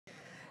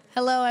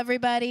Hello,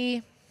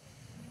 everybody.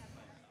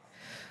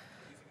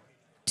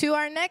 To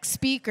our next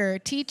speaker,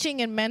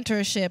 teaching and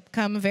mentorship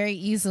come very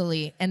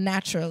easily and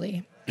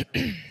naturally.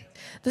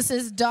 This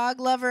is dog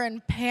lover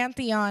and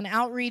Pantheon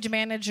outreach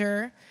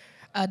manager,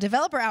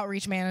 developer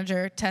outreach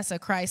manager, Tessa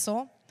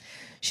Kriesel.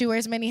 She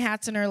wears many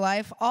hats in her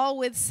life, all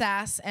with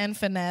sass and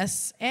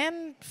finesse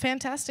and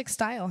fantastic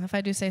style, if I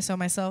do say so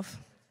myself.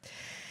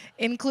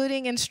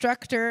 Including lead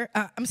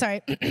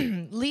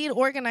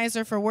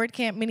organizer for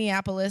WordCamp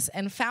Minneapolis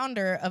and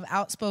founder of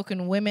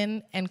Outspoken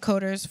Women and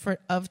Coders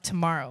of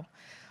Tomorrow.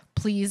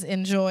 Please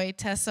enjoy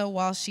Tessa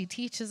while she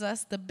teaches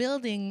us the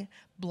building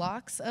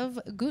blocks of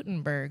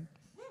Gutenberg.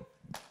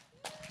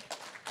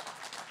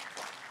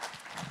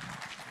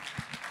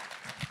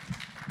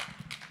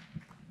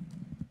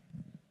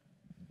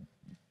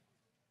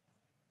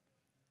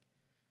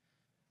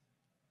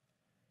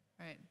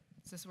 All right,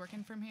 is this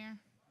working from here?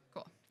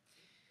 Cool.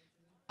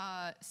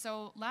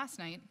 So last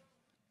night,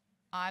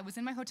 I was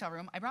in my hotel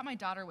room. I brought my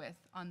daughter with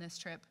on this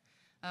trip,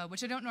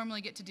 which I don't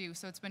normally get to do,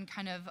 so it's been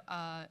kind of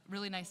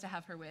really nice to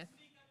have her with.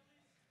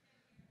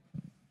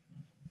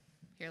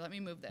 Here, let me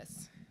move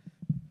this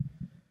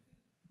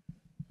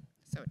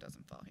so it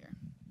doesn't fall here.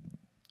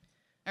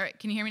 All right,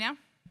 can you hear me now?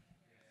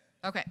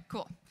 Okay,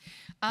 cool.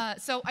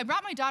 So I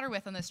brought my daughter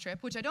with on this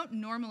trip, which I don't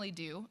normally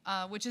do,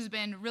 which has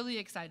been really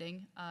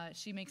exciting.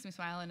 She makes me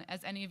smile, and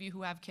as any of you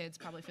who have kids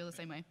probably feel the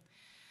same way.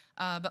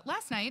 But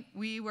last night,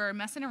 we were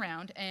messing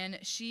around, and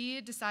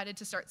she decided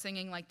to start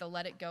singing like the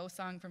Let It Go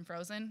song from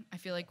Frozen. I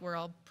feel like we're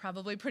all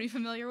probably pretty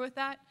familiar with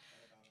that.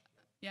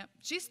 Yeah,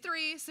 she's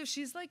 3, so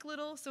she's like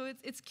little, so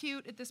it's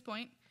cute at this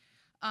point.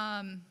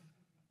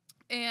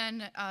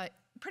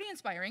 Pretty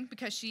inspiring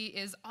because she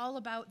is all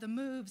about the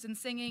moves and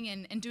singing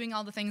and doing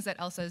all the things that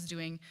Elsa is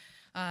doing.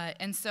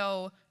 And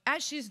so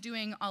as she's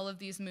doing all of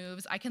these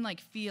moves, I can like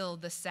feel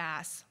the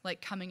sass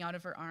like coming out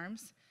of her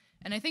arms.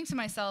 And I think to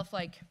myself,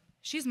 like,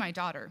 she's my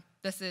daughter.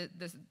 This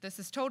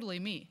is totally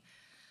me.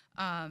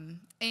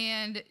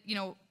 And, you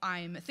know,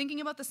 I'm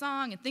thinking about the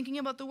song and thinking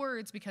about the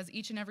words because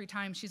each and every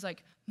time she's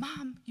like,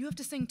 Mom, you have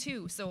to sing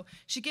too. So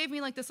she gave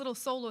me like this little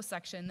solo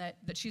section that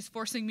she's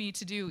forcing me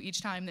to do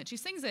each time that she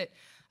sings it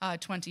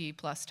 20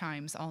 plus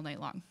times all night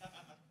long.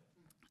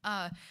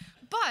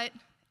 But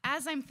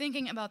as I'm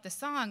thinking about the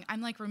song,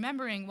 I'm like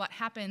remembering what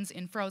happens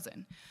in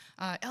Frozen.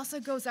 Elsa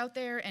goes out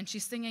there and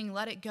she's singing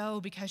Let It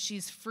Go because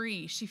she's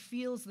free. She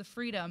feels the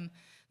freedom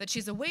that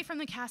she's away from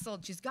the castle,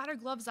 she's got her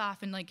gloves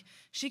off, and like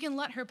she can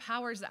let her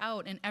powers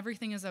out and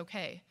everything is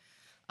okay.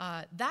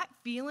 That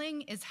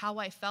feeling is how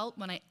I felt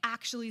when I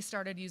actually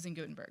started using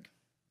Gutenberg.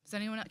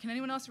 Can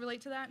anyone else relate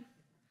to that?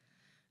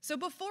 So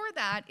before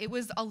that, it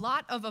was a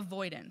lot of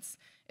avoidance.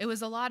 It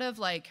was a lot of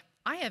like,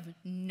 I have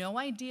no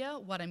idea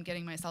what I'm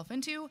getting myself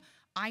into.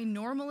 I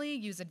normally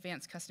use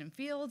advanced custom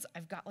fields.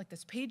 I've got like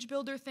this page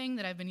builder thing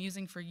that I've been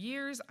using for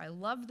years. I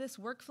love this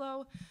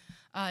workflow.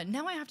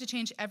 Now I have to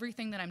change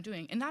everything that I'm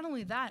doing. And not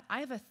only that, I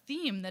have a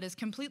theme that is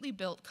completely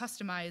built,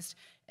 customized,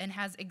 and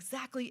has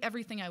exactly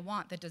everything I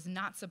want that does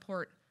not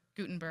support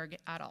Gutenberg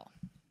at all.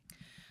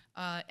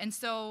 And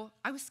so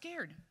I was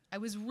scared. I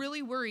was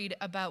really worried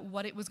about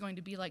what it was going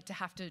to be like to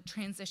have to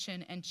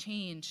transition and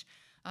change.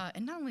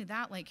 And not only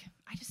that, like,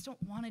 I just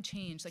don't want to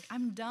change. Like,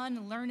 I'm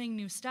done learning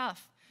new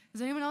stuff.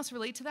 Does anyone else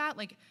relate to that?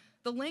 Like,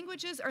 the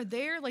languages are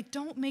there. Like,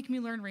 don't make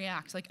me learn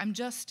React. Like, I'm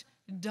just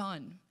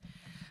done.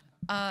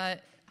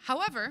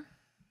 However,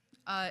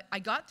 I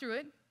got through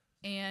it,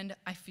 and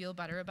I feel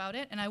better about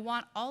it. And I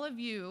want all of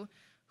you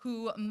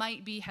who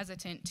might be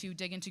hesitant to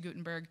dig into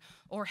Gutenberg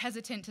or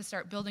hesitant to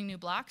start building new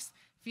blocks,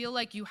 feel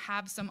like you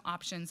have some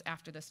options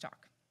after this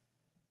talk.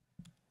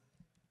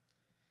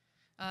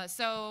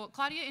 So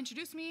Claudia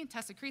introduced me,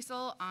 Tessa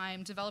Kriesel.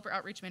 I'm Developer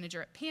Outreach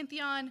Manager at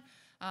Pantheon.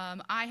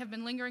 I have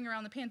been lingering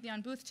around the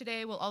Pantheon booth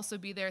today. We'll also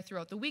be there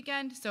throughout the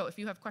weekend. So if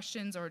you have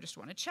questions or just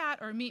want to chat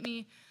or meet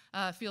me,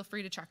 feel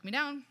free to track me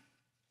down.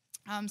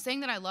 Saying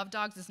that I love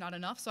dogs is not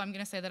enough, so I'm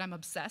going to say that I'm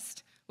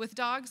obsessed with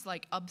dogs,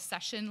 like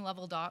obsession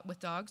level with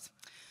dogs.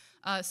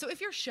 So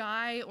if you're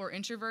shy or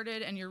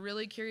introverted and you're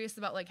really curious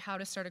about like how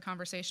to start a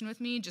conversation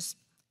with me, just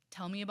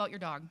tell me about your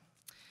dog.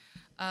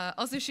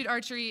 Also shoot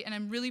archery, and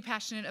I'm really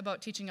passionate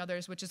about teaching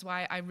others, which is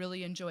why I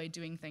really enjoy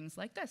doing things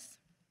like this.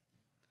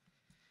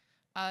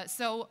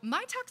 So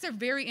my talks are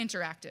very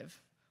interactive.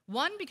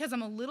 One, because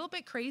I'm a little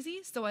bit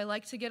crazy, so I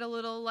like to get a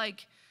little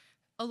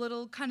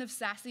kind of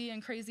sassy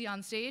and crazy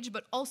on stage,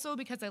 but also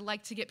because I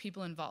like to get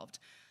people involved.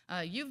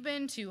 You've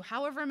been to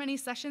however many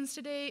sessions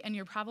today, and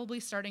you're probably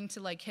starting to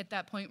like hit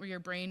that point where your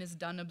brain is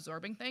done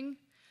absorbing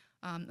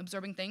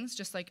things,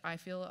 just like I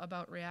feel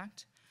about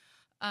React.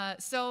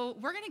 So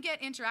we're gonna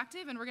get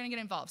interactive and we're gonna get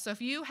involved. So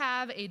if you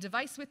have a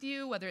device with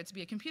you, whether it's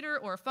be a computer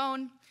or a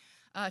phone,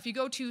 if you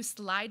go to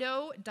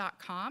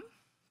slido.com.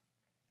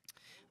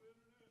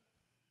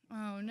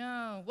 Oh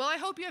no, well I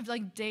hope you have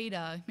like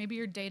data. Maybe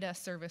your data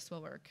service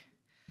will work.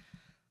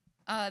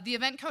 The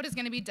event code is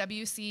going to be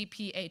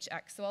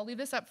WCPHX, so I'll leave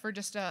this up for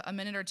just a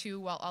minute or two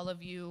while all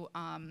of you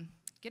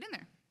get in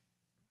there.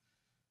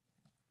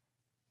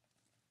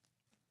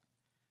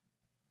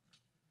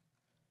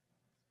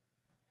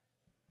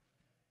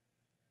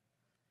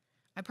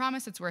 I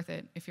promise it's worth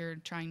it if you're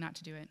trying not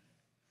to do it.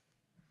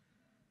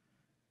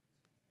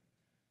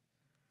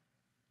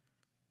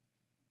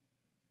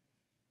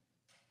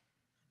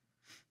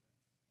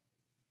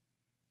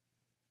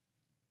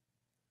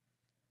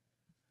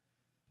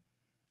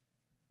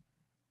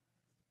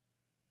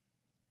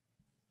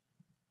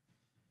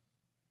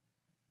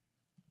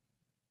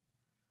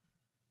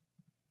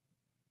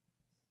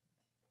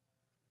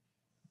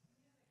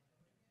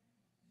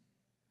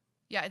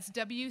 Yeah, it's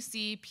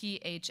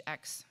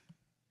WCPHX.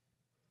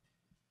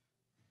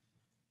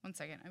 One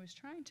second, I was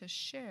trying to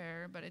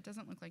share, but it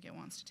doesn't look like it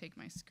wants to take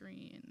my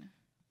screen.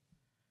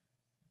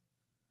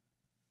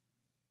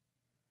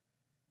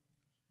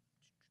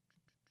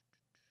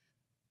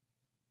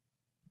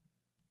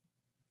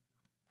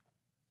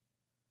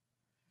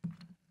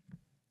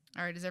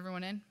 All right, is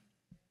everyone in?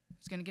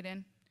 Who's gonna get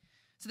in?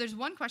 So there's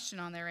one question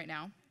on there right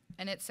now,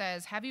 and it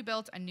says, have you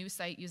built a new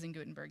site using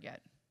Gutenberg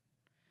yet?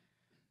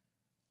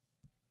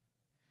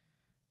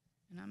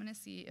 And I'm gonna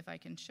see if I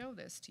can show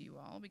this to you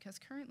all, because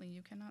currently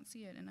you cannot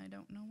see it, and I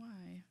don't know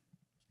why.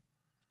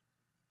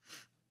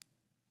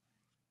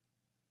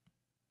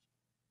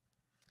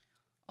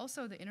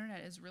 Also, the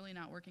internet is really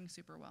not working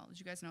super well. Did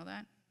you guys know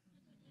that?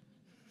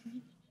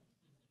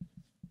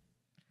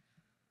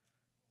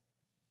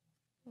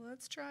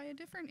 Let's try a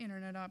different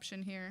internet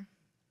option here.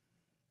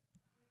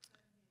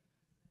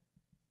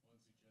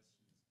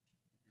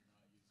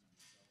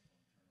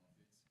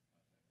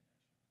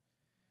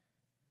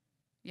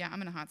 Yeah,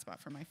 I'm in a hotspot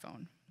for my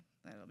phone.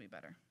 That'll be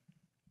better.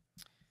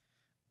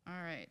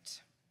 All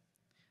right.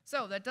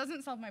 So that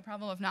doesn't solve my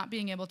problem of not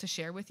being able to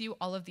share with you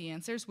all of the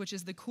answers, which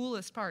is the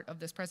coolest part of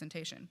this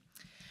presentation.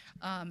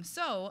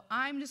 So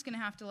I'm just gonna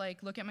have to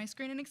look at my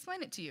screen and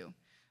explain it to you.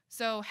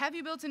 So have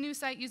you built a new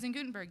site using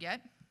Gutenberg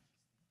yet?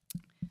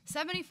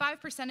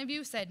 75% of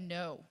you said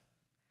no.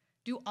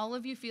 Do all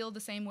of you feel the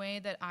same way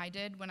that I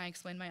did when I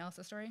explained my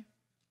Elsa story?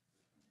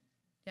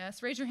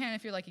 Yes, raise your hand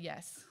if you're like,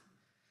 yes.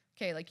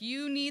 Okay,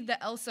 you need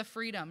the Elsa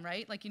freedom,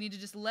 right? You need to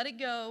just let it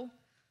go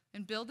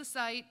and build a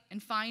site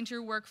and find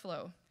your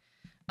workflow.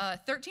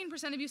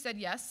 13% of you said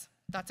yes,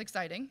 that's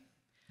exciting.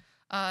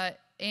 And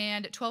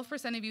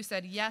 12% of you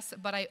said yes,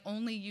 but I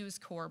only use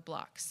core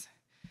blocks.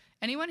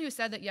 Anyone who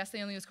said that yes,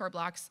 they only use core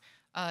blocks,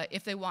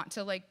 if they want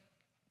to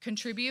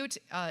contribute,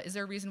 is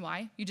there a reason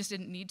why? You just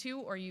didn't need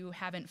to, or you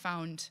haven't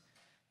found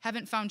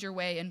your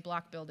way in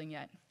block building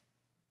yet?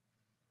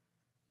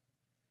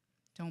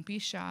 Don't be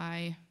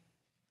shy.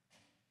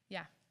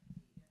 Yeah.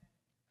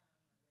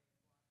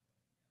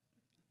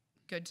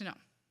 Good to know.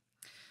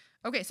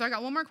 Okay, so I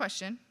got one more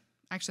question.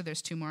 Actually,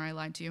 there's two more. I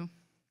lied to you.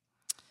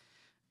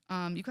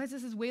 You guys,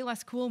 this is way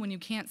less cool when you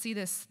can't see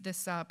this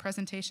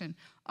presentation.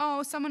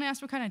 Oh, someone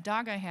asked what kind of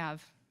dog I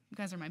have. You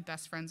guys are my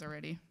best friends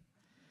already.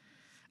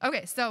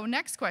 Okay, so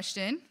next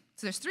question.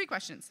 So there's three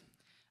questions.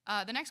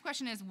 The next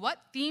question is, what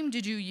theme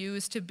did you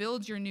use to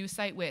build your new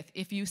site with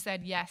if you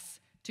said yes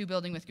to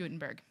building with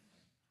Gutenberg?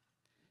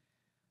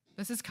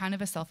 This is kind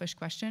of a selfish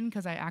question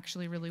because I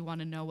actually really want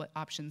to know what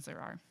options there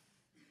are.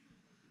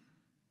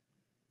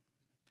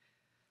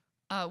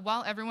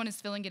 While everyone is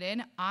filling it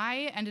in,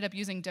 I ended up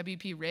using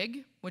WP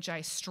Rig, which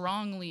I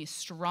strongly,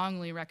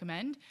 strongly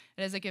recommend.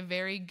 It is a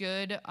very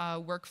good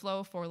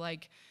workflow for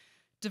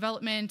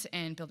development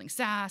and building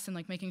SaaS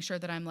and making sure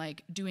that I'm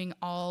doing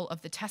all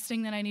of the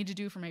testing that I need to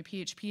do for my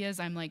PHP as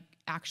I'm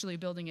actually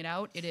building it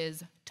out. It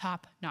is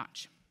top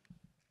notch.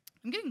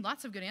 I'm getting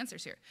lots of good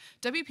answers here.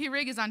 WP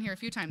Rig is on here a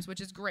few times,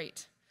 which is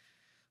great.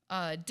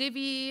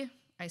 Divi,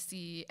 I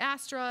see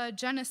Astra,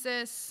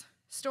 Genesis,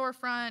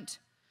 Storefront.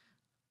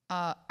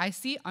 I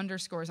see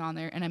underscores on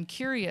there, and I'm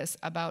curious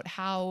about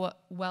how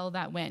well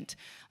that went.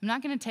 I'm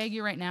not going to tag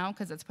you right now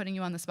because it's putting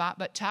you on the spot,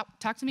 but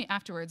talk to me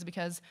afterwards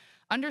because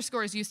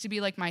underscores used to be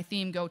my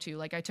theme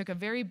go-to. I took a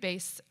very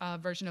base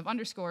version of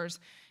underscores,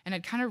 and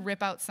I'd kind of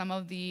rip out some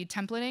of the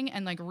templating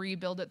and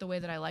rebuild it the way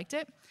that I liked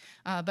it.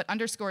 But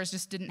underscores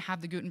just didn't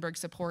have the Gutenberg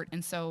support,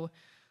 and so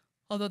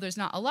although there's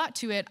not a lot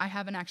to it, I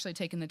haven't actually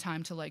taken the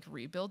time to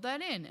rebuild that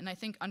in. And I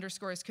think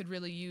underscores could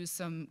really use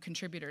some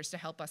contributors to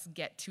help us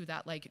get to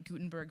that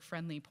Gutenberg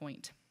friendly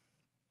point.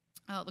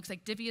 It looks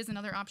like Divi is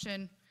another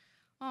option.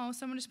 Oh,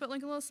 someone just put a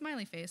little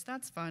smiley face.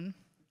 That's fun.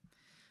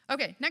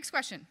 Okay, next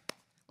question.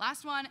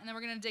 Last one, and then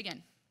we're gonna dig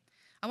in.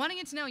 I wanna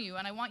get to know you,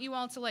 and I want you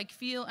all to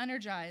feel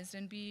energized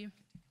and be,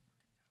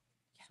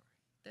 yeah,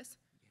 this?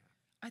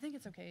 Yeah. I think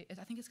it's okay.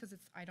 I think it's because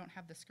I don't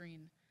have the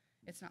screen.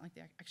 It's not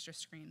the extra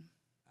screen.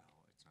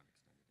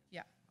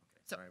 Yeah.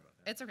 Okay, sorry about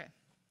that. It's okay.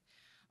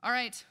 All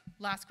right,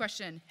 last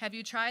question. Have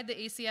you tried the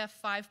ACF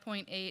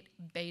 5.8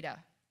 beta?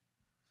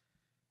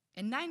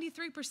 And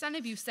 93%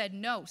 of you said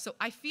no. So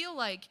I feel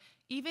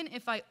even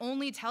if I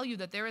only tell you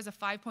that there is a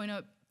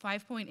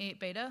 5.8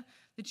 beta,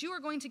 that you are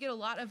going to get a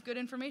lot of good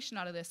information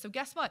out of this. So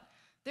guess what?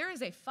 There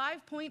is a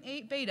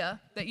 5.8 beta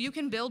that you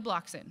can build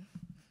blocks in.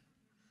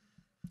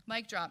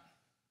 Mic drop.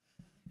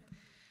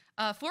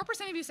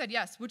 4% of you said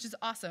yes, which is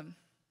awesome.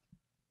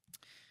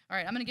 All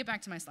right, I'm gonna get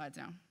back to my slides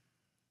now.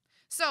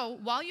 So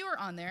while you were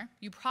on there,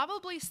 you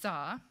probably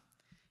saw,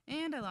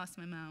 and I lost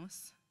my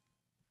mouse.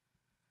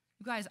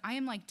 You guys, I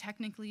am like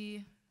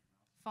technically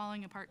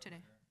falling apart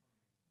today.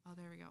 Oh,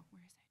 there we go.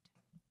 Where is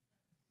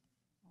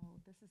it? Oh,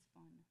 this is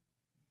fun.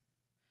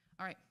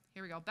 All right,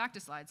 here we go. Back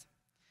to slides.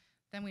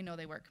 Then we know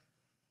they work.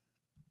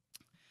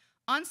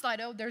 On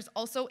Slido, there's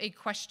also a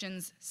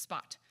questions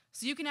spot.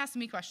 So you can ask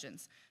me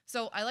questions.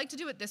 So I like to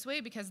do it this way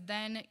because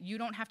then you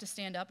don't have to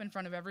stand up in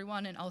front of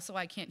everyone, and also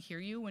I can't hear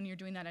you when you're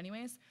doing that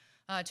anyways,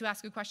 to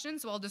ask a question.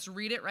 So I'll just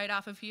read it right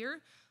off of here,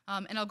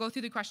 and I'll go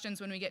through the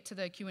questions when we get to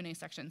the Q&A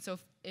section. So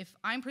if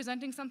I'm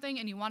presenting something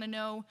and you want to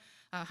know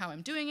how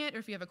I'm doing it, or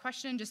if you have a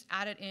question, just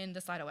add it in the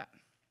Slido app.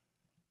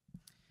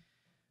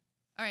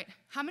 All right,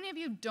 how many of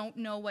you don't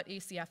know what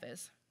ACF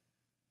is?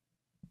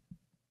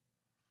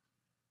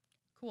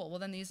 Cool, well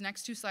then these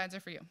next two slides are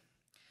for you.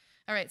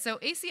 All right, so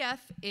ACF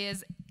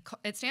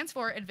it stands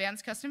for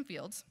Advanced Custom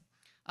Fields.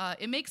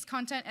 It makes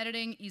content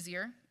editing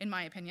easier, in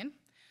my opinion.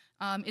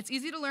 It's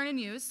easy to learn and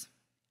use.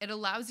 It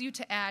allows you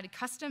to add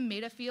custom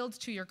meta fields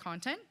to your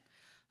content.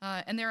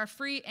 And there are a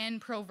free and a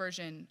pro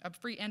version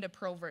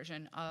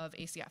of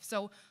ACF.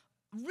 So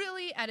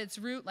really at its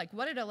root, like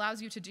what it allows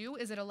you to do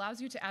is it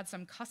allows you to add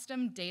some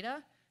custom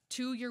data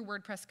to your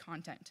WordPress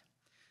content.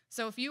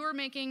 So if you were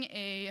making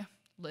a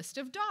list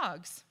of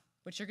dogs,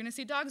 which you're gonna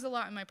see dogs a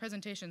lot in my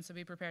presentation, so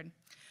be prepared.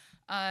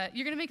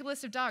 You're gonna make a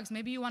list of dogs.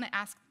 Maybe you wanna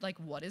ask, like,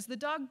 what is the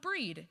dog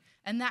breed?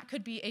 And that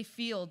could be a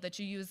field that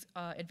you use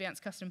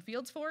advanced custom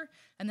fields for,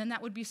 and then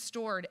that would be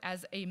stored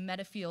as a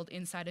meta field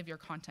inside of your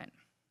content.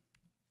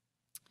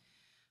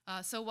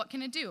 So what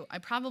can it do? I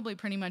probably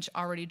pretty much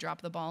already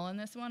dropped the ball on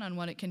this one on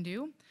what it can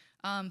do,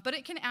 but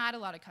it can add a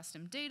lot of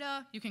custom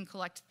data. You can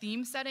collect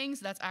theme settings.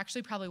 That's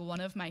actually probably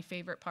one of my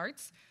favorite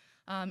parts,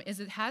 is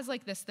it has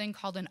like this thing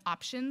called an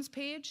options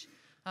page.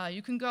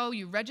 You can go,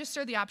 you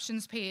register the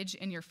options page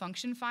in your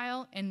function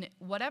file, and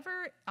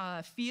whatever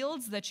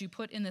fields that you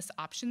put in this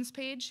options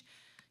page,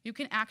 you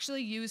can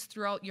actually use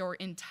throughout your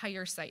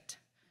entire site.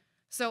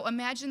 So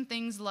imagine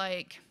things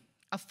like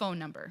a phone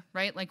number,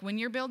 right? Like when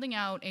you're building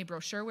out a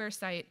brochureware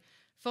site,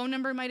 phone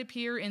number might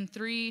appear in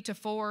 3 to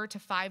 4 to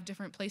 5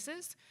 different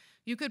places.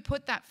 You could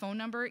put that phone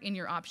number in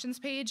your options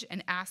page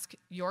and ask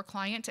your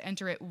client to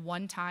enter it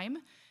one time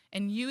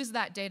and use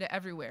that data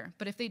everywhere.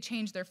 But if they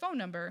change their phone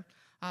number,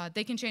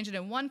 they can change it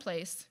in one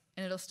place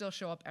and it'll still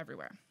show up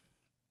everywhere.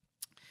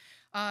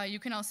 You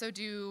can also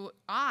do,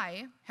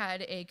 I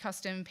had a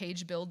custom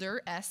page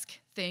builder-esque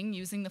thing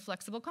using the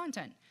flexible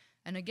content.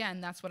 And again,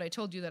 that's what I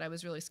told you that I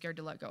was really scared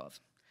to let go of.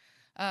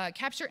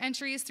 Capture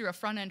entries through a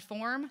front-end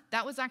form.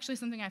 That was actually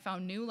something I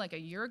found new like a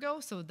year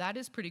ago, so that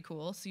is pretty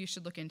cool. So you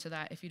should look into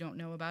that if you don't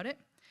know about it.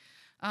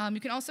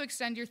 You can also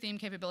extend your theme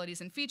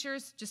capabilities and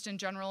features, just in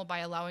general, by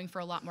allowing for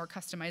a lot more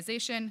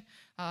customization.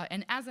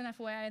 And as an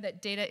FYI,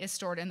 that data is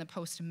stored in the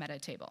post meta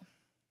table.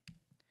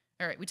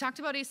 All right, we talked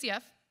about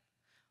ACF.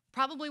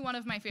 Probably one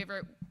of my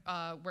favorite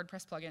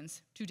WordPress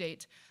plugins to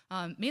date,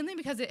 mainly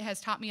because it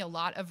has taught me a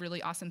lot of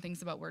really awesome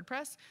things about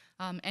WordPress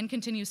and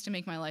continues to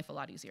make my life a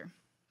lot easier.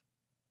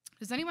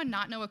 Does anyone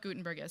not know what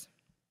Gutenberg is?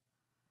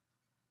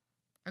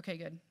 Okay,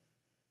 good.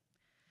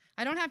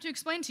 I don't have to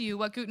explain to you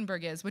what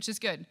Gutenberg is, which is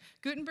good.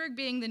 Gutenberg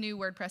being the new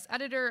WordPress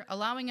editor,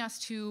 allowing us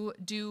to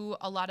do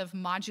a lot of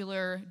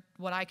modular,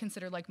 what I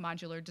consider like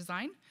modular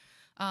design,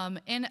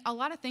 and a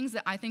lot of things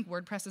that I think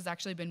WordPress has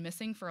actually been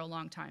missing for a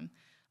long time.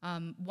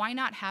 Why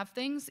not have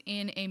things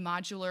in a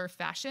modular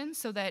fashion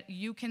so that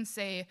you can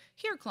say,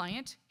 here,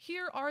 client,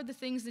 here are the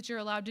things that you're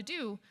allowed to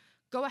do.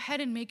 Go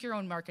ahead and make your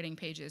own marketing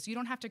pages. You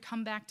don't have to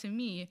come back to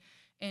me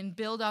and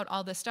build out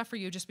all this stuff for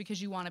you just because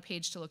you want a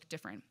page to look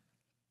different.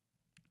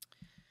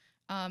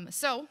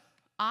 So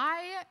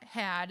I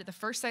had the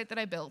first site that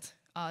I built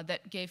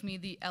that gave me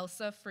the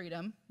Elsa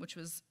freedom, which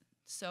was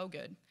so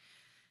good.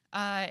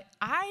 I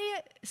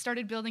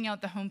started building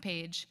out the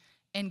homepage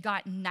and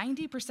got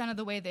 90% of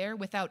the way there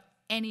without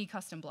any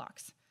custom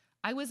blocks.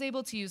 I was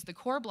able to use the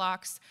core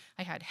blocks.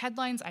 I had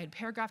headlines, I had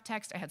paragraph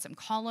text, I had some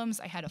columns,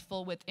 I had a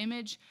full width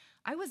image.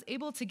 I was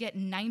able to get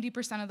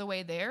 90% of the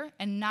way there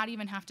and not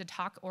even have to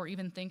talk or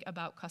even think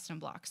about custom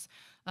blocks,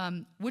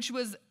 which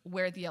was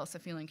where the Elsa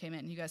feeling came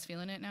in. You guys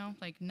feeling it now?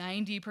 Like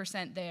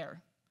 90%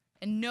 there.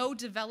 And no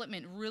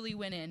development really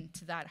went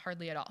into that,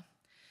 hardly at all.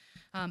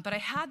 But I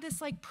had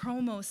this like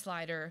promo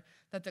slider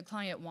that the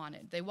client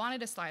wanted. They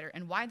wanted a slider,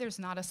 and why there's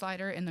not a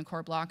slider in the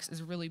core blocks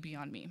is really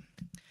beyond me.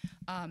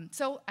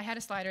 So I had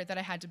a slider that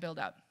I had to build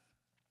out.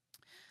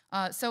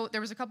 So there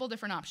was a couple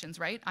different options,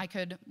 right? I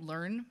could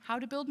learn how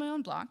to build my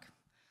own block.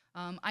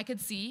 I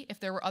could see if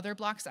there were other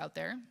blocks out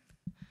there.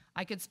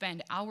 I could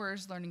spend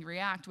hours learning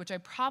React, which I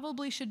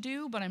probably should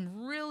do, but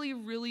I'm really,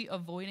 really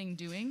avoiding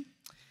doing.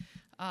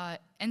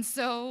 And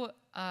so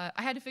I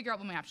had to figure out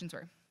what my options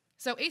were.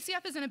 So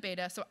ACF is in a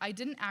beta, so I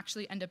didn't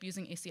actually end up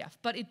using ACF,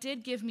 but it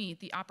did give me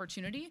the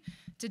opportunity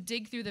to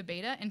dig through the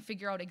beta and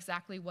figure out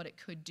exactly what it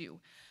could do.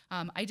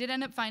 I did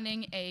end up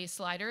finding a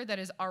slider that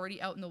is already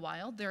out in the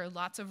wild. There are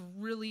lots of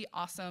really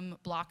awesome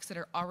blocks that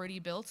are already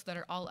built that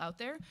are all out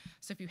there.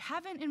 So if you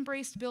haven't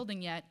embraced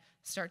building yet,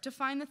 start to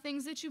find the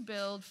things that you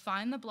build,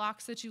 find the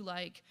blocks that you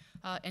like,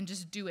 and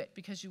just do it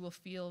because you'll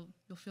feel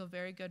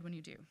very good when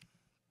you do.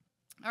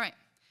 All right.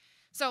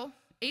 So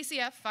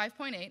ACF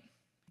 5.8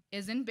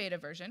 is in beta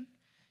version.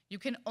 You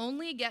can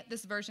only get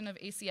this version of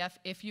ACF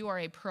if you are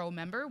a pro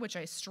member, which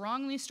I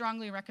strongly,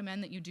 strongly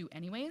recommend that you do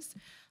anyways.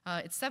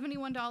 It's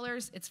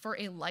 $71, it's for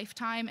a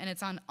lifetime, and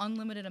it's on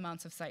unlimited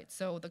amounts of sites,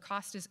 so the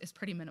cost is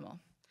pretty minimal.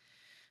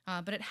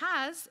 But it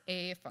has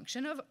a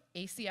function of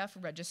ACF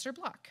register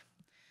block.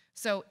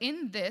 So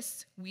in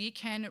this, we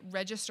can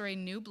register a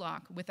new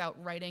block without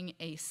writing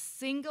a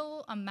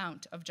single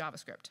amount of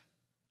JavaScript.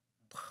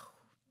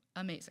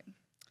 Amazing.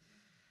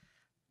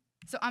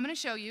 So I'm going to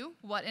show you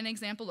what an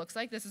example looks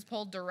like. This is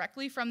pulled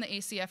directly from the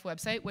ACF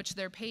website, which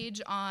their page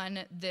on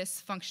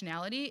this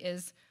functionality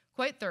is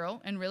quite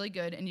thorough and really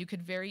good, and you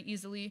could very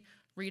easily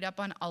read up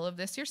on all of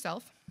this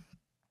yourself.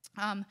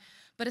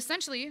 But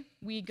essentially,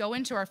 we go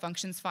into our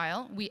functions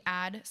file, we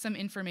add some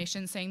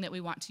information saying that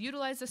we want to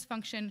utilize this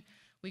function,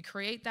 we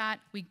create that,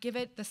 we give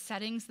it the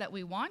settings that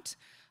we want,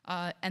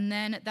 and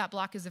then that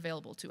block is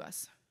available to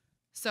us.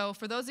 So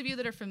for those of you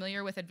that are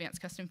familiar with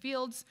advanced custom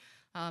fields,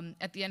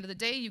 at the end of the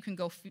day, you can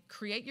go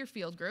create your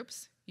field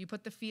groups. You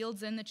put the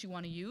fields in that you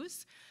want to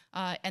use,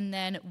 and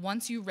then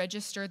once you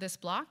register this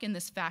block in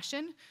this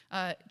fashion,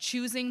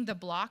 choosing the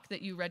block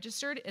that you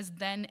registered is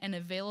then an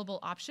available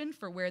option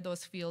for where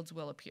those fields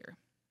will appear.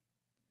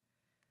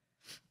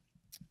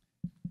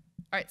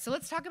 All right, so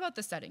let's talk about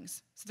the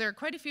settings. So there are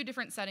quite a few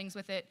different settings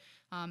with it,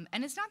 and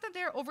it's not that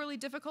they're overly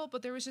difficult,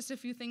 but there was just a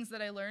few things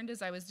that I learned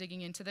as I was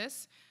digging into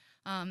this.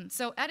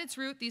 So at its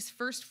root, these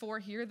first four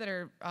here that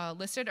are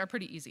listed are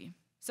pretty easy.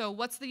 So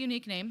what's the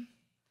unique name?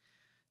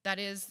 That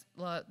is,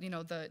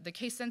 the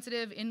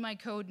case-sensitive in my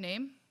code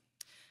name.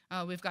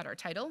 We've got our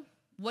title.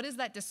 What is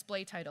that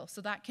display title?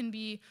 So that can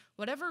be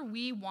whatever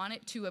we want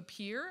it to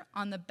appear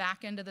on the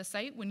back end of the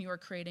site when you are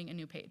creating a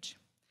new page.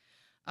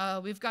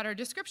 We've got our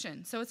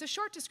description. So it's a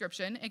short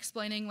description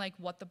explaining like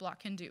what the block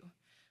can do.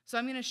 So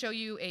I'm going to show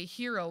you a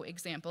hero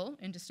example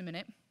in just a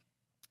minute.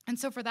 And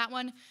so for that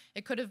one,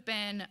 it could have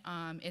been,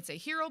 it's a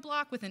hero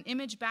block with an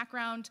image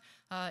background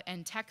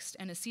and text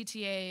and a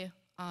CTA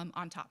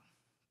on top.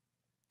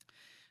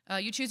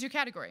 You choose your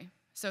category.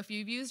 So if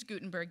you've used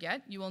Gutenberg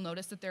yet, you will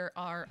notice that there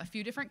are a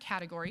few different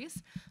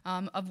categories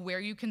of where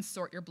you can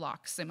sort your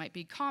blocks. It might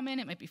be common,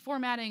 it might be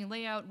formatting,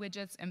 layout,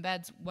 widgets,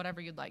 embeds, whatever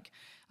you'd like.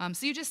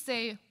 So you just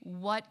say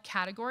what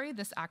category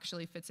this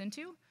actually fits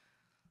into.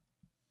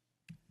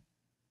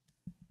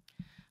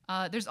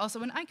 There's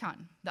also an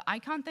icon. The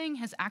icon thing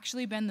has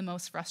actually been the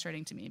most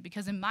frustrating to me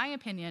because in my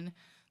opinion,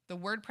 the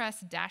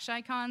WordPress dash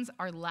icons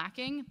are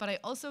lacking, but I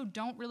also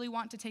don't really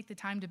want to take the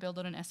time to build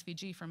out an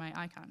SVG for my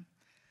icon.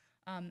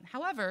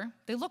 However,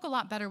 they look a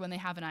lot better when they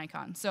have an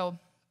icon. So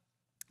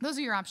those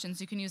are your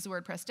options. You can use the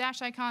WordPress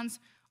dash icons,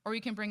 or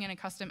you can bring in a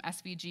custom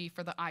SVG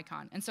for the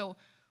icon. And so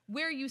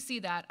where you see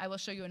that, I will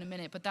show you in a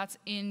minute, but that's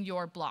in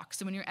your block.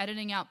 So when you're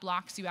editing out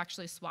blocks, you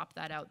actually swap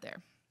that out there.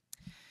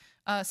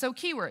 So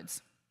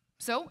keywords.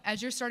 So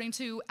as you're starting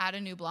to add a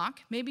new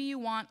block, maybe you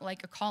want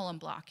like a column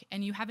block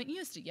and you haven't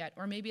used it yet,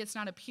 or maybe it's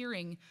not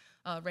appearing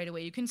right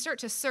away. You can start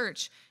to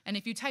search, and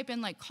if you type in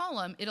like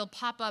column, it'll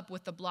pop up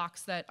with the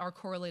blocks that are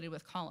correlated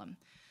with column.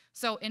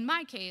 So in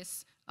my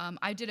case,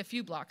 I did a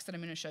few blocks that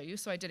I'm going to show you.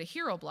 So I did a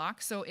hero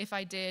block. So if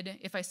I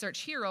search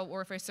hero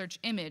or if I search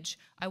image,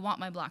 I want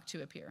my block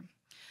to appear.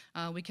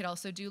 We could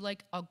also do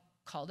like a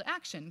call to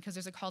action because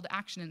there's a call to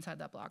action inside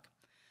that block.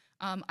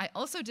 I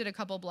also did a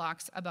couple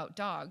blocks about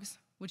dogs,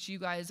 which you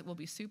guys will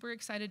be super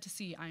excited to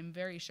see, I'm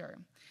very sure.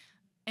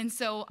 And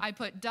so I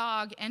put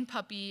dog and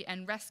puppy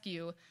and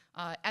rescue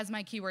as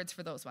my keywords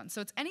for those ones.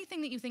 So it's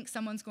anything that you think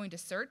someone's going to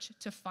search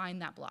to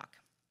find that block.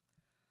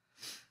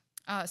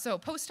 So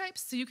post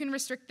types, so you can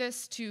restrict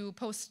this to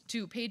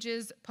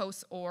pages,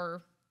 posts,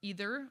 or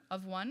either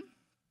of one.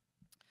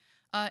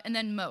 And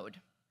then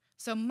mode.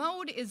 So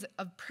mode is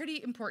a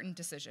pretty important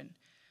decision.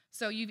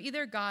 So you've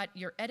either got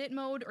your edit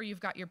mode or you've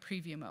got your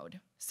preview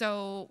mode.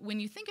 So when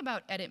you think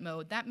about edit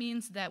mode, that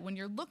means that when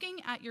you're looking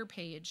at your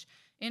page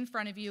in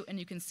front of you and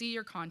you can see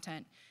your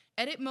content,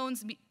 edit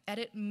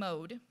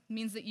mode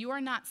means that you are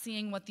not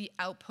seeing what the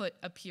output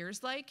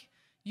appears like.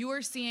 You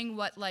are seeing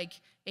what like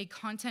a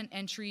content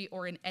entry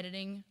or an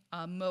editing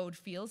mode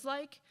feels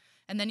like.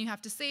 And then you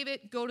have to save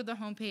it, go to the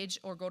home page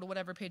or go to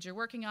whatever page you're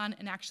working on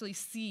and actually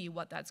see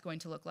what that's going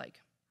to look like.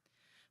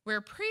 Where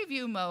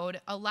preview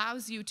mode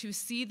allows you to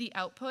see the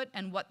output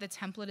and what the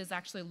template is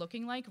actually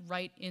looking like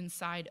right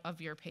inside of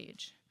your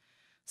page.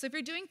 So if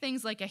you're doing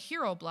things like a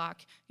hero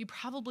block, you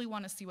probably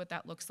want to see what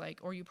that looks like,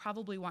 or you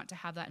probably want to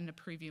have that in a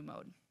preview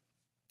mode.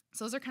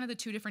 So those are kind of the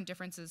two different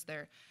differences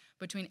there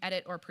between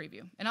edit or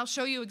preview. And I'll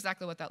show you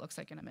exactly what that looks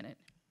like in a minute.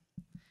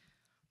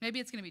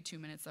 Maybe it's going to be 2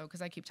 minutes though,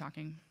 because I keep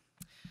talking.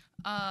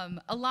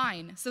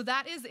 Align. So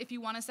that is if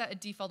you want to set a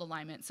default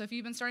alignment. So if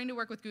you've been starting to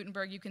work with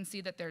Gutenberg, you can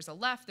see that there's a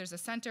left, there's a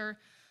center.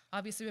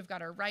 Obviously, we've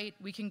got our right.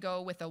 We can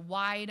go with a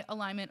wide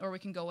alignment, or we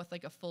can go with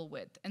like a full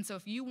width. And so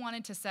if you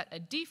wanted to set a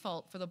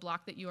default for the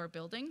block that you are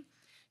building,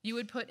 you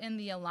would put in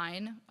the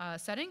align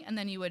setting, and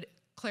then you would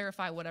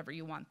clarify whatever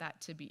you want that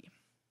to be.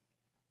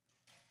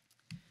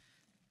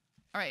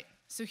 All right,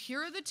 so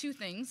here are the two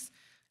things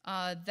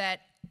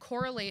that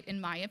correlate,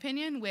 in my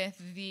opinion,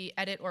 with the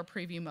edit or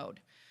preview mode.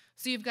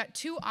 So you've got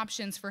two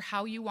options for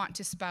how you want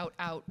to spout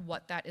out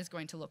what that is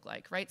going to look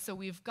like, right? So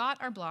we've got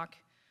our block.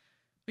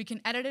 We can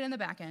edit it in the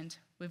back end.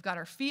 We've got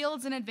our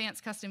fields and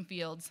advanced custom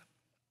fields.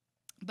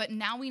 But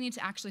now we need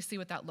to actually see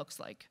what that looks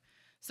like.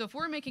 So if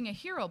we're making a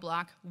hero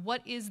block,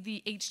 what is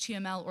the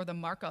HTML or the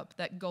markup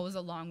that goes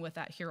along with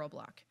that hero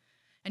block?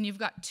 And you've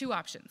got two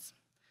options.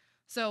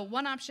 So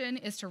one option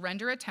is to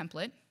render a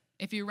template.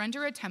 If you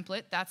render a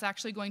template, that's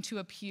actually going to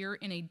appear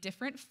in a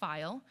different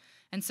file.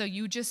 And so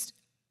you just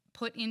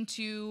put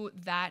into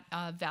that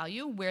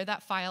value where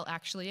that file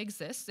actually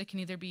exists. It can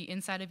either be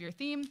inside of your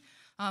theme,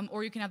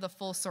 or you can have the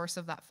full source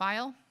of that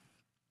file.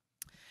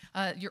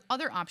 Your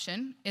other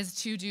option is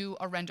to do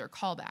a render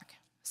callback.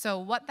 So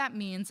what that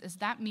means is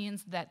that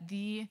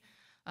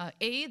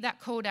that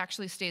code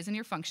actually stays in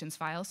your functions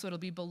file, so it'll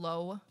be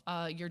below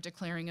your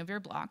declaring of your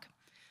block.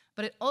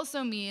 But it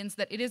also means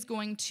that it is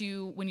going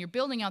to, when you're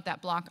building out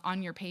that block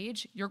on your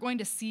page, you're going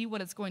to see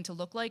what it's going to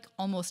look like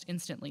almost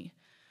instantly.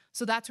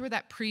 So that's where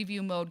that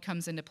preview mode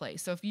comes into play.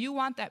 So if you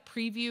want that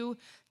preview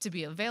to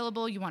be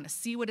available, you want to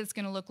see what it's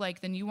going to look like,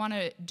 then you want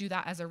to do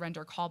that as a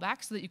render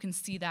callback so that you can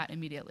see that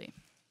immediately.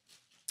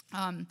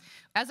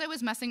 As I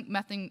was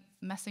messing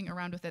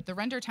around with it, the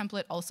render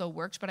template also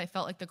worked, but I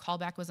felt like the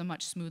callback was a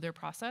much smoother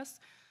process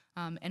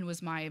and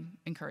was my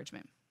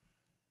encouragement.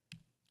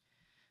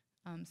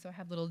 So I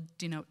have little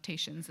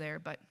denotations there,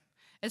 but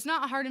it's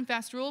not a hard and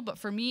fast rule, but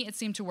for me, it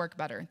seemed to work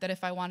better, that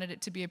if I wanted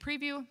it to be a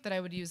preview, that I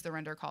would use the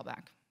render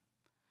callback.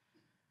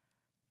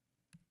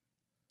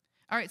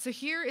 All right, so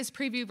here is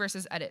preview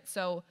versus edit.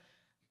 So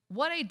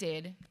what I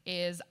did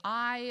is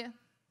I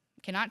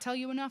cannot tell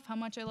you enough how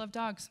much I love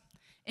dogs.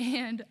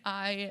 And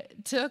I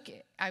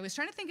was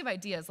trying to think of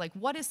ideas, like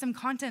what is some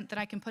content that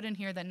I can put in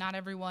here that not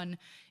everyone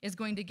is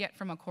going to get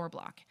from a core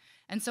block?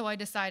 And so I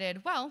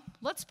decided, well,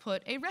 let's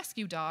put a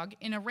rescue dog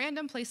in a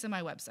random place in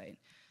my website.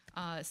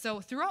 So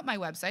throughout my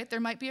website,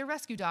 there might be a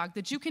rescue dog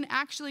that you can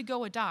actually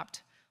go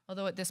adopt,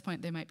 although at this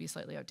point they might be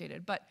slightly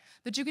outdated, but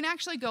that you can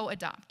actually go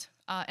adopt.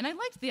 And I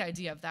liked the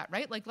idea of that,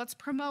 right? Like, let's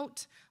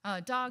promote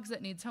dogs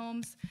that needs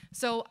homes.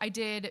 So I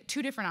did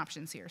two different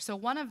options here. So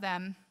one of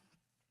them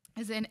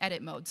is in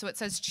edit mode. So it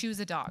says choose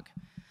a dog.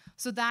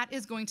 So that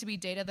is going to be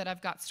data that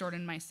I've got stored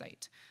in my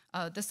site.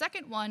 The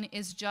second one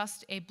is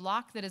just a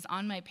block that is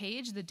on my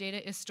page. The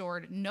data is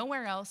stored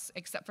nowhere else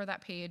except for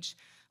that page.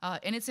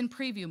 And it's in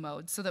preview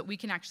mode so that we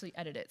can actually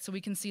edit it. So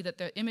we can see that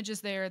the image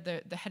is there,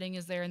 the heading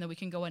is there, and then we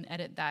can go and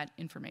edit that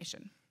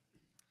information.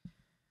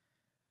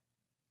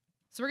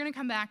 So we're going to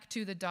come back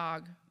to the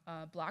dog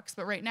blocks.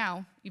 But right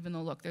now, even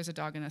though, look, there's a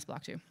dog in this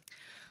block too,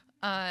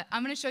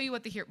 I'm going to show you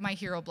what my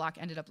hero block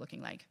ended up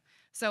looking like.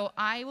 So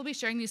I will be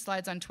sharing these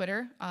slides on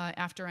Twitter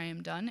after I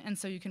am done, and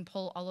so you can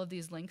pull all of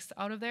these links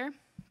out of there.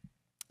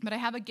 But I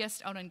have a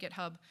gist out on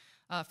GitHub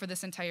for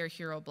this entire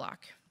hero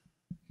block.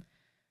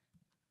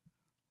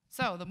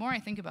 So the more I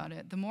think about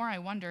it, the more I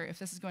wonder if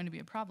this is going to be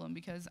a problem,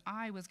 because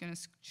I was going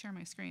to share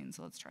my screen,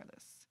 so let's try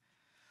this.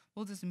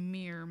 We'll just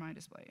mirror my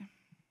display.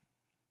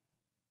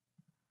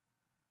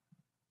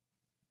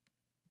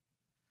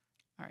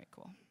 All right,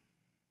 cool.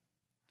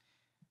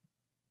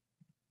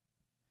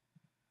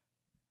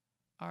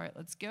 All right,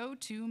 let's go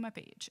to my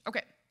page.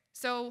 Okay,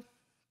 so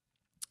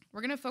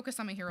we're gonna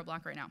focus on my hero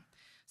block right now.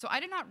 So I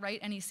did not write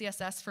any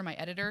CSS for my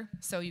editor,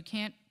 so you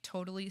can't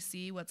totally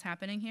see what's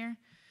happening here,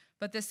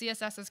 but the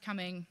CSS is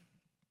coming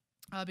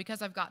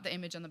because I've got the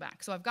image on the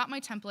back. So I've got my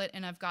template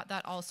and I've got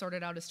that all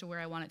sorted out as to where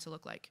I want it to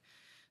look like.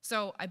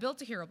 So I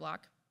built a hero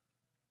block,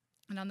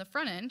 and on the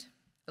front end,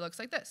 it looks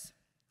like this.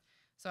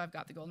 So I've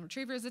got the golden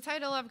retriever as the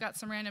title, I've got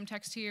some random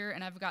text here,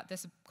 and I've got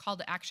this call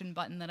to action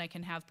button that I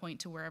can have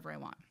point to wherever I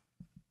want.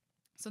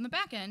 So in the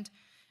back end,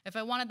 if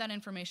I wanted that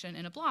information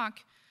in a block,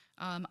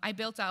 I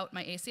built out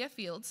my ACF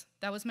fields.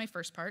 That was my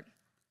first part.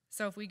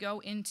 So if we go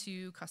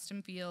into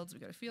custom fields, we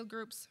go to field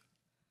groups,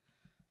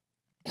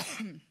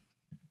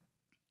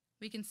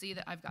 we can see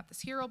that I've got this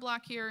hero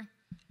block here,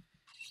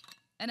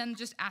 and I'm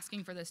just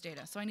asking for this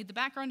data. So I need the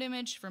background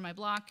image for my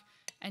block,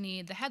 I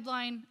need the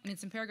headline, I need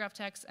some paragraph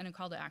text, and a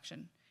call to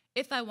action.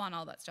 If I want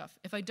all that stuff.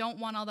 If I don't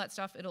want all that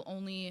stuff, it'll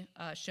only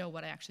show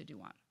what I actually do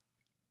want.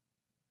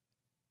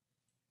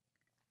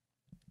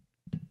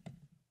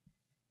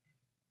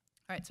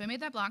 All right, so I made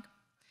that block.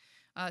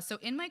 So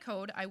in my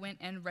code, I went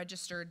and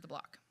registered the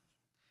block.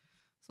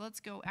 So let's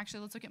go,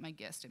 actually, let's look at my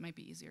gist. It might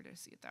be easier to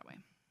see it that way.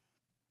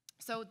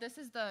 So this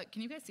is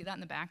can you guys see that in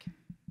the back?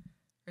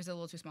 Or is it a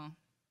little too small?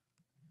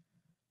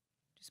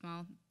 Too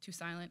small, too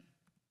silent?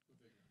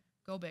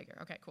 Go bigger,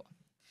 okay, cool.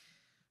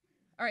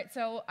 All right,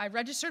 so I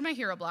registered my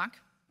hero block.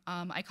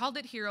 I called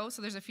it hero,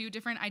 so there's a few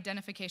different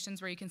identifications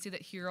where you can see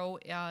that hero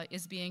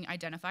is being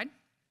identified.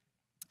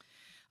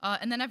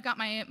 And then I've got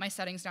my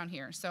settings down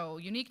here. So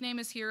unique name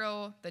is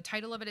hero, the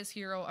title of it is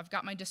hero, I've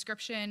got my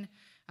description,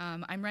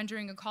 I'm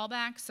rendering a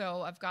callback,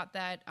 so I've got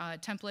that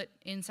template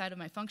inside of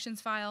my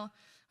functions file.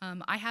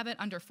 I have it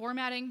under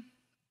formatting.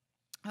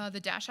 The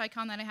dash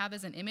icon that I have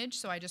is an image,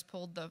 so I just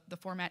pulled the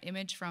format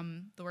image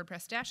from the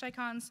WordPress dash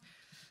icons.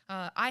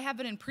 I have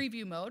it in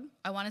preview mode.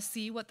 I want to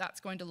see what that's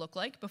going to look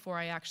like before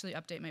I actually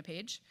update my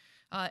page.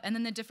 And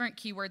then the different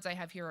keywords I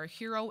have here are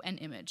hero and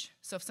image.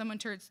 So if someone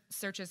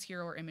searches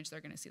hero or image, they're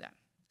going to see that.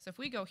 So if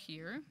we go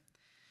here,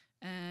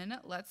 and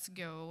let's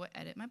go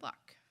edit my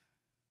block,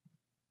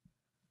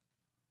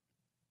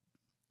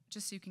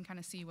 just so you can kind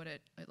of see what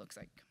it looks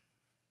like.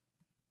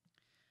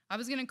 I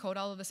was going to code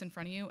all of this in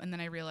front of you, and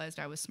then I realized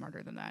I was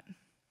smarter than that.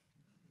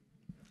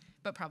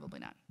 But probably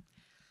not.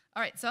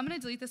 All right, so I'm going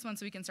to delete this one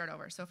so we can start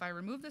over. So if I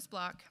remove this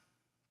block,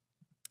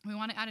 we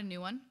want to add a new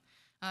one.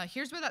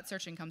 Here's where that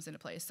searching comes into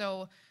play.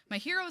 So my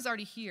hero is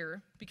already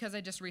here because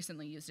I just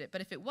recently used it.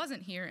 But if it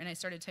wasn't here and I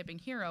started typing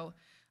hero,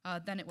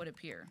 then it would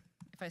appear.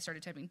 If I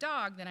started typing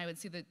dog, then I would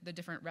see the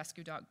different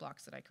rescue dog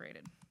blocks that I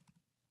created.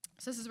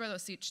 So this is where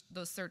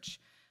those search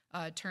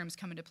terms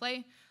come into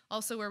play.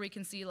 Also where we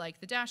can see like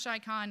the dash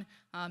icon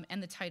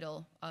and the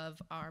title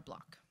of our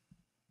block.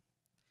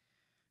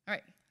 All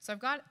right, so I've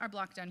got our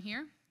block down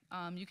here.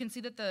 You can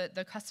see that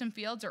the custom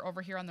fields are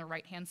over here on the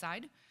right-hand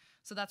side.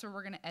 So that's where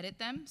we're going to edit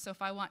them. So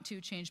if I want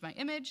to change my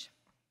image,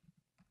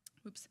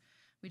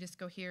 we just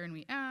go here and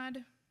we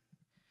add.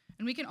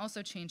 And we can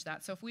also change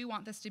that. So if we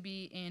want this to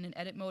be in an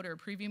edit mode or a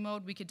preview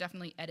mode, we could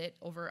definitely edit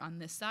over on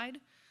this side.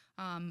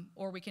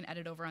 Or we can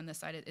edit over on this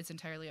side. It's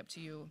entirely up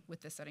to you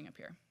with this setting up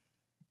here.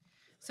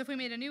 So if we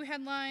made a new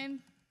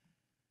headline,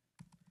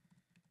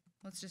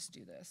 let's just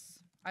do this.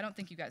 I don't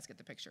think you guys get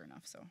the picture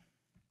enough, so.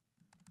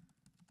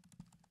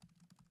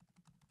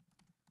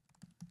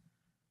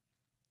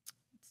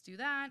 Do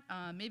that.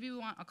 Maybe we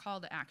want a call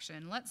to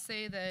action. Let's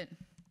say that,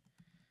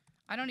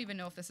 I don't even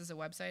know if this is a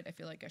website. I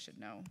feel like I should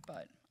know,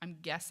 but I'm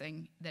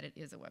guessing that it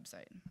is a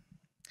website.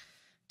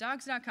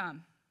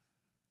 Dogs.com.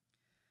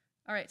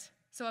 All right,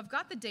 so I've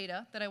got the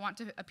data that I want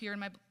to appear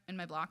in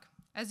my block.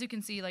 As you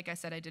can see, like I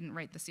said, I didn't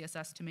write the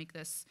CSS to make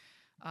this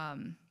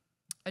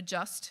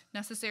adjust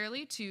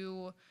necessarily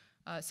to,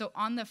 so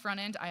on the front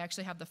end, I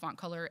actually have the font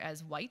color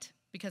as white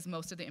because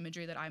most of the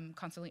imagery that I'm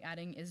constantly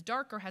adding is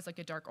dark or has like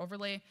a dark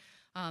overlay.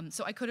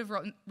 So I could have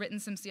written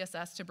some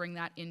CSS to bring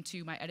that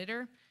into my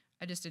editor.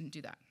 I just didn't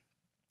do that.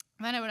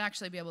 Then I would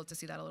actually be able to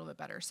see that a little bit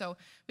better. So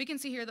we can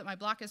see here that my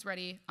block is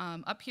ready.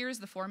 Up here is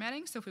the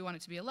formatting. So if we want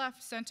it to be a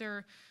left,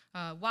 center,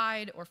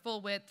 wide, or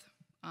full width.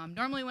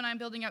 Normally when I'm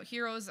building out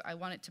heroes, I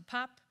want it to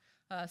pop.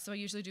 So I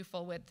usually do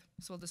full width.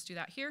 So we'll just do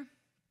that here.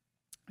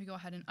 We go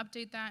ahead and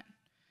update that.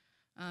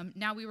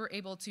 Now we were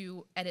able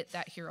to edit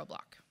that hero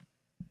block.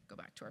 Go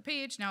back to our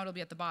page. Now it'll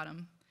be at the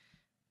bottom.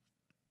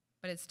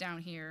 But it's down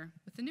here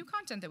with the new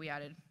content that we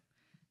added.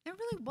 It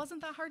really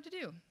wasn't that hard to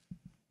do.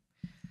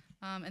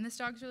 And this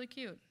dog's really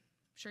cute.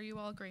 I'm sure you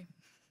all agree.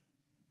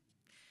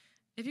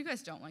 If you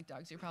guys don't like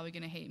dogs, you're probably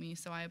going to hate me,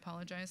 so I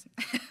apologize.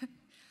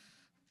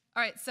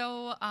 All right,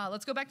 so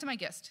let's go back to my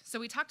GIST. So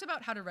we talked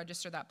about how to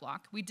register that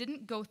block. We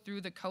didn't go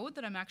through the code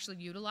that I'm actually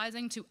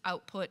utilizing to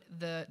output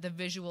the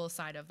visual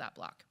side of that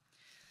block.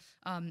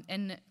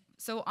 And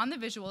so on the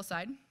visual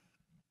side,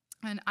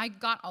 and I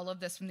got all of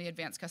this from the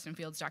Advanced Custom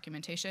Fields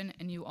documentation,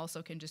 and you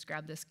also can just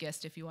grab this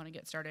GIST if you want to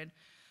get started.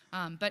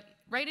 But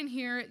right in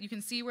here, you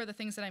can see where the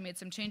things that I made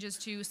some changes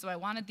to. So I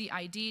wanted the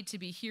ID to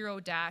be hero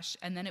dash,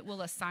 and then it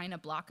will assign a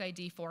block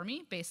ID for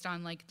me based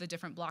on like the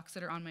different blocks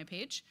that are on my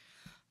page.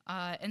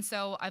 And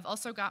so I've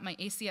also got my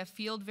ACF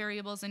field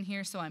variables in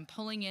here, so I'm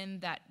pulling in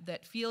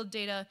that field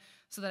data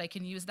so that I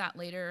can use that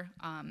later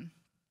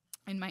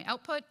in my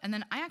output. And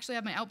then I actually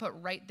have my output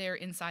right there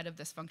inside of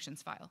this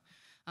functions file.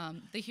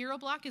 The hero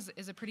block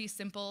is a pretty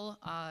simple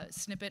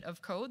snippet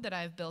of code that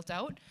I've built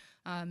out.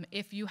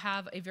 If you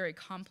have a very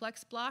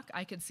complex block,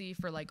 I could see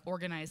for like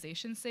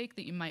organization's sake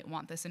that you might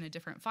want this in a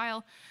different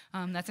file.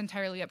 That's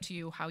entirely up to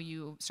you how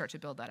you start to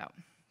build that out.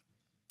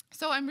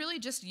 So I'm really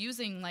just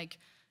using like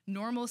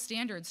normal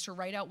standards to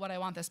write out what I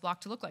want this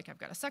block to look like. I've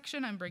got a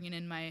section, I'm bringing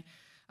in my,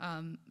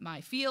 my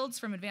fields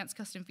from Advanced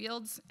Custom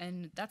Fields,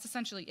 and that's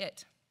essentially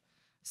it.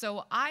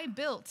 So I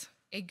built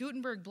a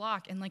Gutenberg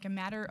block in like a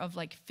matter of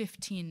like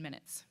 15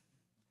 minutes.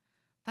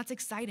 That's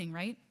exciting,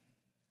 right?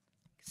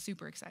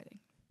 Super exciting.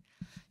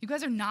 You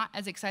guys are not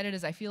as excited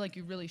as I feel like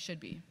you really should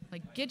be.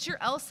 Like, get your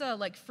Elsa,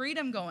 like,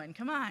 freedom going,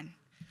 come on.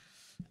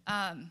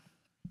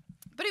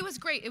 But it was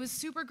great. It was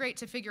super great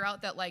to figure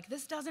out that, like,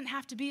 this doesn't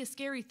have to be a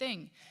scary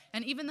thing.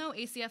 And even though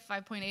ACF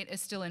 5.8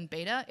 is still in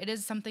beta, it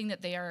is something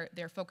that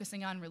they're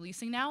focusing on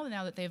releasing now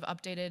that they've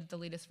updated the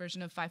latest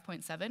version of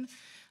 5.7.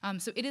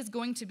 So it is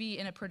going to be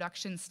in a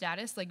production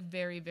status, like,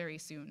 very, very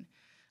soon.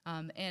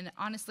 And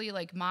honestly,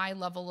 like, my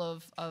level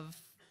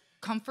of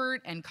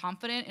comfort and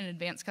confident in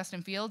Advanced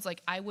Custom Fields,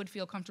 like, I would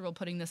feel comfortable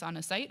putting this on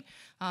a site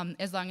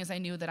as long as I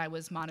knew that I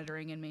was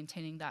monitoring and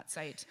maintaining that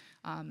site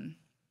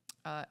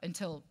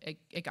until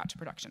it got to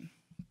production.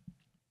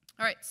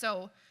 All right,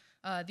 so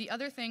the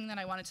other thing that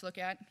I wanted to look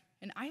at,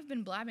 and I've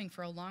been blabbing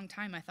for a long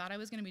time. I thought I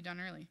was going to be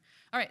done early.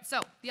 All right, so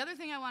the other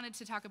thing I wanted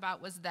to talk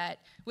about was that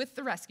with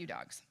the rescue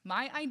dogs,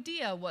 my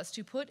idea was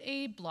to put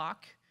a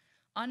block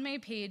on my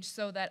page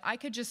so that I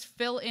could just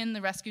fill in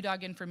the rescue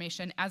dog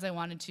information as I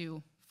wanted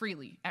to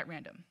freely at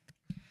random.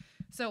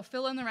 So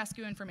fill in the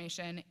rescue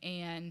information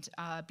and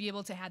be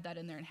able to add that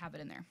in there and have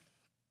it in there.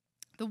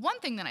 The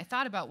one thing that I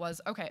thought about was,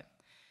 okay,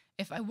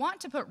 if I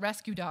want to put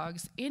rescue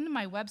dogs in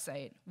my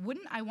website,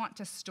 wouldn't I want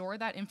to store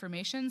that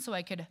information so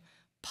I could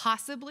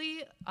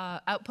possibly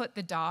output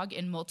the dog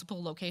in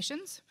multiple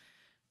locations,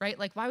 right?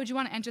 Like, why would you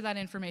want to enter that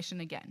information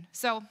again?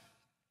 So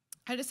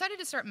I decided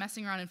to start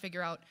messing around and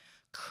figure out,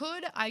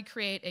 could I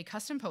create a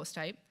custom post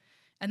type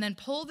and then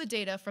pull the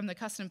data from the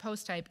custom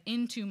post type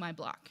into my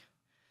block?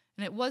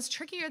 And it was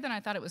trickier than I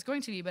thought it was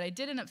going to be, but I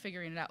did end up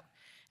figuring it out.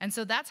 And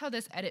so that's how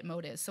this edit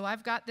mode is. So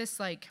I've got this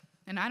like,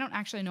 and I don't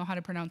actually know how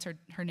to pronounce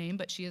her name,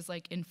 but she is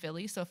like in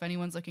Philly. So if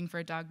anyone's looking for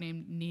a dog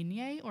named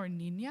Nene or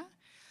Nina,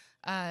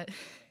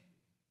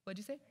 what'd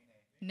you say?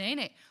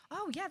 Nene.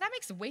 Oh yeah, that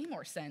makes way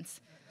more sense.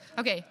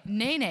 Okay,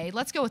 Nene,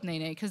 let's go with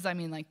Nene, because I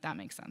mean, like, that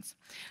makes sense.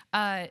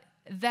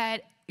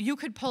 That you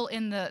could pull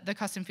in the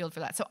custom field for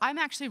that. So I'm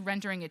actually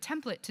rendering a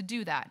template to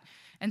do that.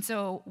 And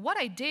so what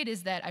I did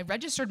is that I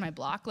registered my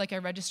block like I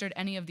registered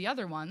any of the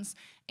other ones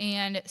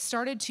and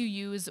started to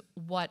use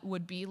what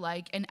would be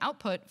like an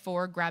output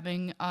for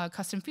grabbing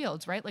custom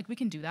fields, right? Like, we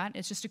can do that.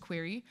 It's just a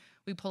query.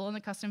 We pull in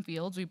the custom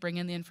fields. We bring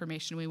in the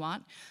information we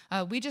want.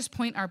 We just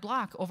point our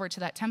block over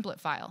to that template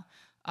file.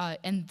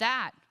 And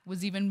that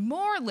was even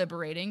more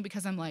liberating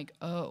because I'm like,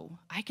 oh,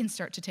 I can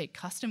start to take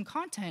custom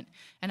content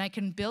and I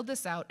can build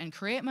this out and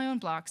create my own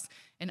blocks,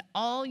 and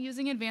all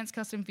using advanced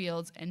custom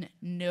fields and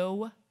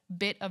no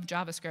bit of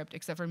JavaScript,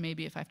 except for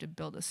maybe if I have to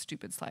build a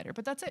stupid slider,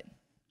 but that's it,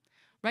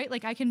 right?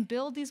 Like, I can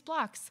build these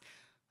blocks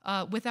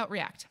without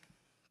React.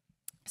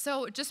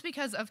 So just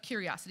because of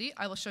curiosity,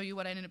 I will show you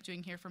what I ended up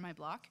doing here for my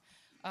block.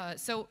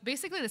 So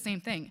basically the same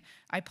thing.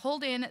 I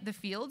pulled in the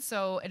field.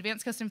 So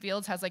Advanced Custom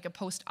Fields has like a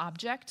post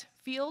object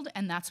field,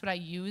 and that's what I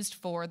used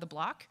for the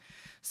block.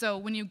 So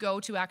when you go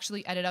to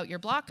actually edit out your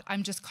block,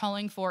 I'm just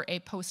calling for a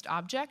post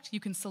object.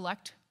 You can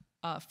select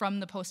from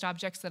the post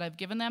objects that I've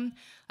given them.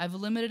 I've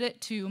limited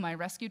it to my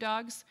rescue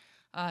dogs.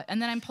 And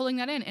then I'm pulling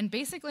that in. And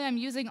basically I'm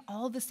using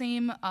all the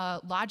same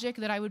logic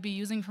that I would be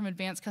using from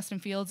Advanced Custom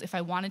Fields if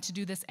I wanted to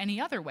do this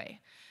any other way.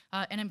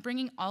 And I'm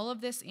bringing all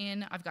of this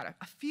in. I've got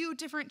a few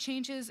different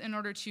changes in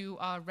order to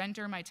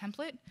render my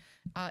template,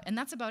 and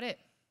that's about it.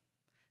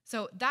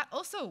 So that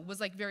also was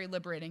like very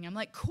liberating. I'm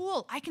like,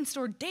 cool, I can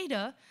store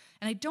data,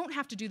 and I don't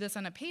have to do this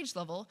on a page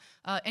level,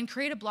 and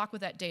create a block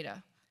with that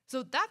data.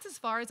 So that's as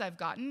far as I've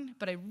gotten,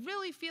 but I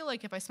really feel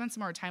like if I spend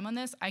some more time on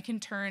this, I can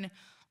turn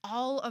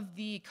all of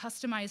the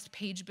customized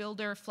page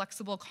builder,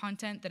 flexible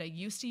content that I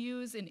used to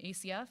use in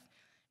ACF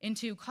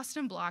into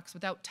custom blocks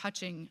without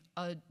touching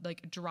a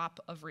drop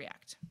of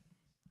React.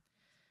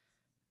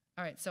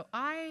 All right, so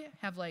I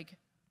have like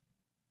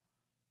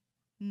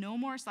no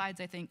more slides,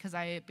 I think, because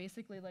I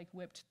basically like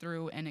whipped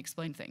through and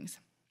explained things.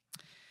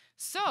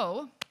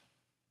 So,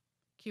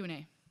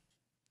 Q&A.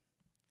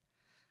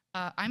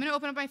 I'm going to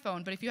open up my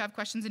phone, but if you have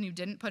questions and you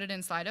didn't put it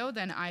in Slido,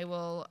 then I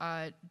will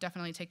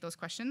definitely take those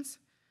questions.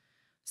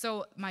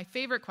 So my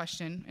favorite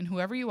question, and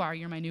whoever you are,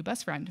 you're my new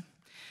best friend.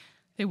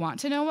 They want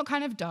to know what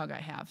kind of dog I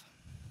have.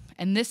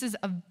 And this is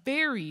a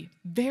very,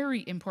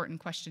 very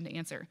important question to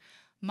answer.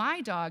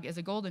 My dog is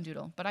a golden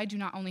doodle, but I do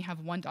not only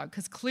have one dog,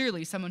 because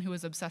clearly someone who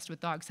is obsessed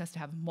with dogs has to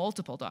have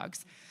multiple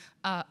dogs.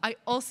 I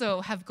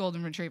also have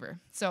golden retriever.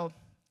 So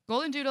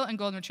golden doodle and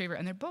golden retriever,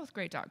 and they're both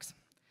great dogs.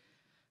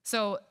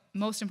 So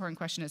most important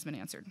question has been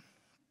answered.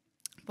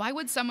 Why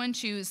would someone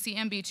choose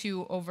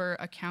CMB2 over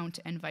account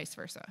and vice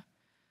versa?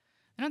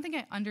 I don't think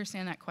I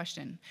understand that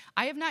question.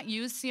 I have not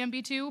used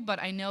CMB2,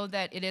 but I know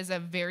that it is a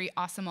very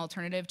awesome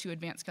alternative to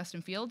Advanced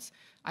Custom Fields.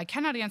 I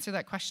cannot answer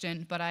that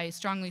question, but I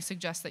strongly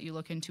suggest that you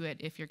look into it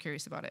if you're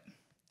curious about it.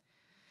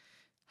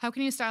 How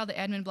can you style the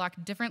admin block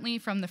differently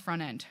from the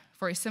front end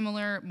for a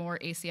similar, more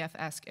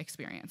ACF-esque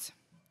experience?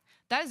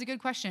 That is a good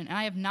question, and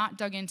I have not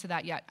dug into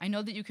that yet. I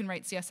know that you can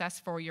write CSS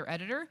for your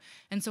editor,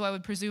 and so I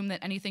would presume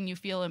that anything you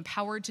feel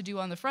empowered to do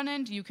on the front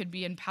end, you could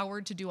be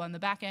empowered to do on the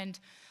back end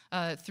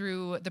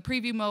through the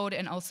preview mode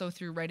and also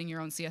through writing your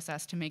own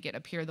CSS to make it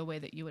appear the way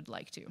that you would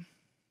like to.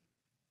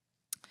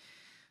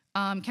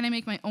 Can I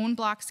make my own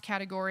blocks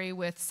category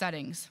with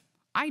settings?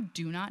 I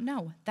do not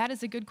know. That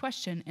is a good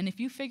question, and if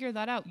you figure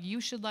that out, you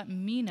should let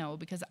me know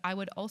because I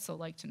would also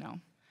like to know.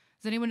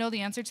 Does anyone know the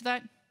answer to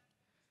that?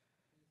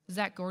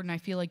 Zach Gordon, I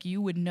feel like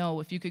you would know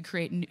if you could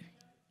create new,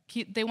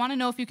 they want to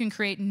know if you can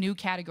create new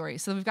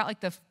categories. So we've got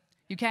like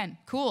you can,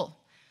 cool.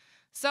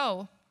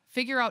 So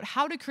figure out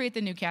how to create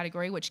the new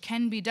category, which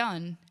can be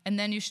done, and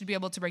then you should be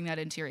able to bring that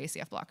into your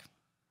ACF block.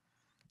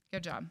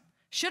 Good job.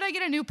 Should I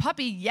get a new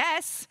puppy?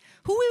 Yes.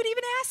 Who would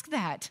even ask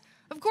that?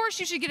 Of course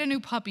you should get a new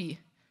puppy.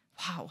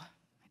 Wow,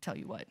 I tell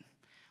you what.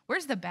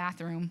 Where's the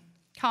bathroom?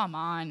 Come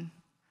on.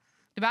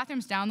 The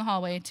bathroom's down the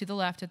hallway to the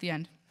left at the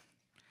end.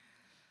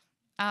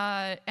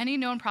 Any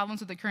known problems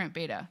with the current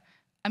beta?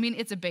 I mean,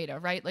 it's a beta,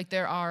 right? Like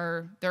there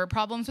are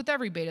problems with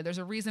every beta. There's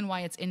a reason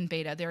why it's in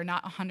beta. They're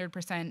not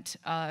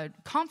 100%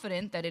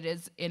 confident that it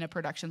is in a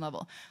production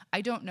level. I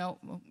don't know.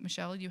 Well,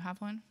 Michelle, you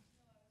have one?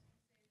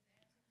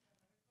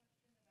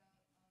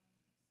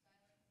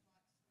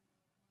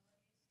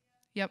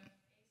 Yep.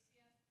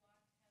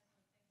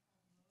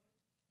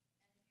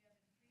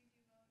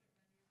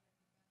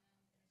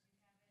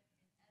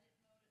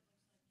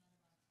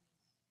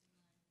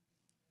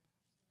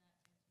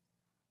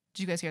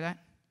 Did you guys hear that?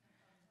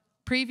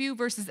 Preview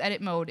versus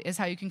edit mode is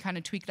how you can kind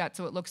of tweak that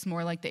so it looks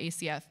more like the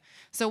ACF.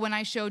 So when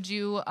I showed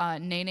you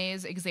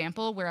Nene's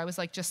example where I was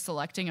like just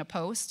selecting a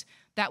post,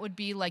 that would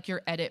be like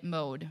your edit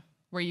mode,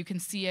 where you can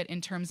see it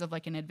in terms of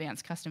like an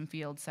advanced custom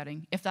field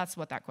setting, if that's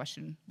what that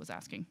question was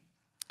asking.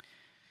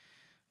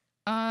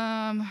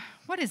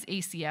 What is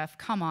ACF?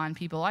 Come on,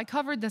 people. I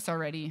covered this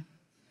already.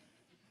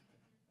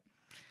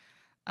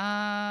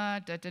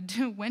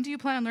 When do you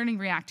plan on learning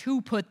React?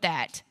 Who put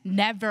that?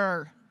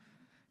 Never.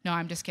 No,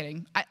 I'm just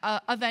kidding.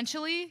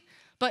 Eventually,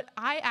 but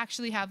I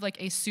actually have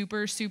like a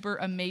super, super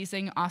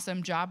amazing,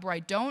 awesome job where I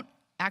don't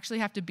actually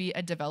have to be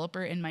a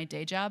developer in my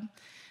day job.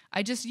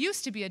 I just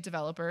used to be a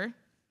developer.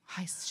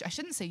 I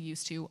shouldn't say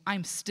used to.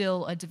 I'm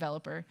still a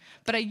developer,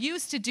 but I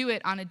used to do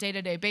it on a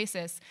day-to-day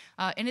basis,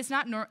 and it's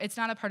not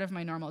a part of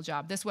my normal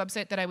job. This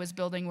website that I was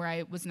building, where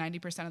I was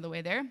 90% of the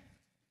way there,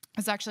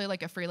 is actually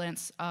like a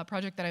freelance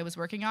project that I was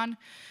working on.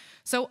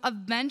 So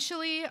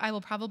eventually, I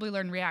will probably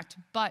learn React,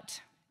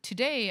 but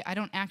today, I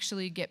don't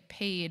actually get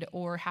paid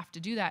or have to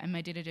do that in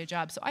my day-to-day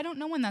job. So I don't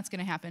know when that's going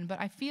to happen, but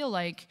I feel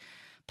like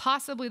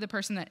possibly the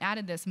person that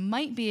added this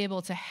might be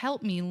able to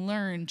help me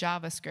learn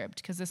JavaScript,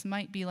 because this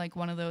might be like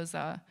one of those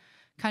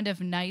kind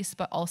of nice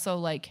but also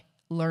like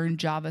learn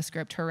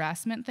JavaScript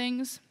harassment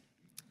things.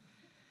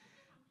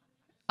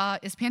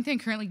 Is Pantheon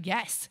currently?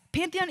 Yes.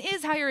 Pantheon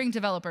is hiring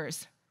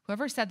developers.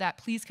 Whoever said that,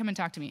 please come and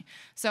talk to me.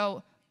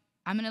 So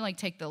I'm gonna like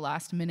take the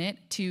last minute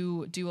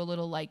to do a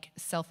little like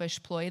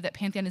selfish ploy that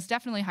Pantheon is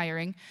definitely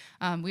hiring.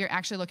 We are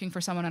actually looking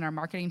for someone on our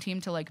marketing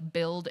team to like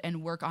build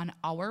and work on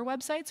our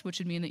websites, which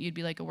would mean that you'd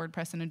be like a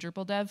WordPress and a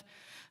Drupal dev.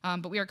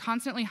 But we are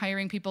constantly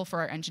hiring people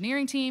for our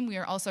engineering team. We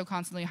are also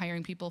constantly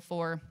hiring people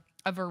for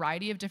a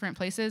variety of different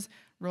places.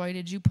 Roy,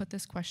 did you put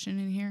this question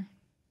in here?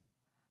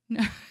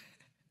 No.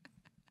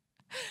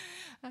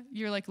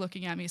 You're like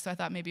looking at me, so I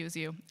thought maybe it was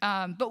you.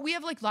 But we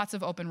have like lots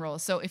of open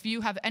roles. So if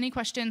you have any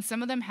questions,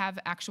 some of them have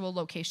actual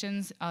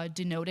locations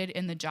denoted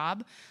in the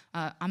job.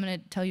 I'm gonna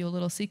tell you a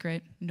little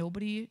secret.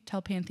 Nobody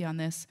tell Pantheon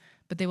this,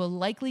 but they will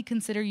likely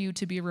consider you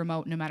to be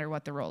remote no matter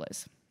what the role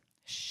is.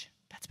 Shh,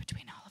 that's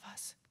between all of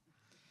us.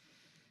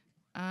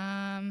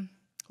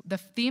 The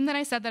theme that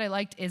I said that I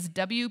liked is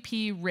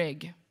WP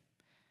Rig.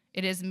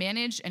 It is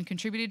managed and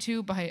contributed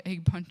to by a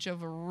bunch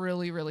of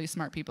really, really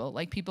smart people,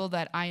 like people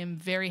that I am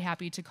very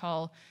happy to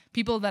call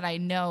people that I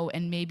know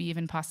and maybe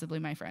even possibly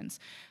my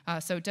friends.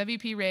 So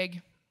WP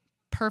Rig,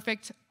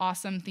 perfect,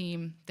 awesome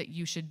theme that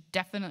you should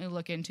definitely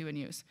look into and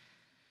use.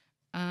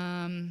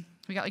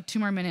 We got like 2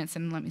 more minutes,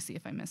 and let me see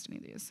if I missed any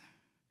of these.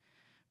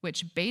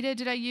 Which beta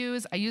did I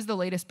use? I used the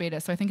latest beta,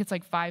 so I think it's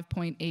like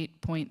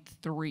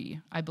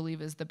 5.8.3, I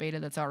believe is the beta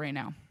that's out right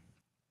now.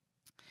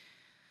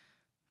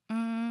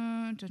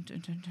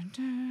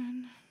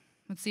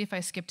 Let's see if I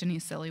skipped any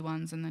silly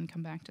ones and then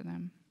come back to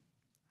them.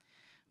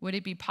 Would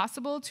it be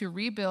possible to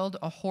rebuild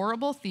a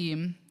horrible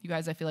theme? You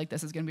guys, I feel like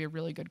this is going to be a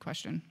really good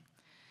question.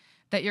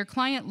 That your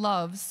client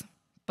loves,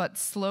 but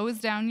slows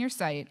down your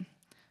site,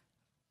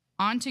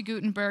 onto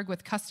Gutenberg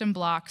with custom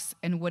blocks,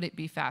 and would it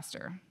be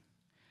faster?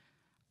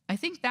 I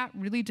think that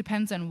really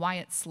depends on why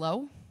it's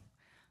slow.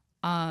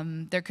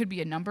 There could be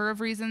a number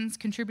of reasons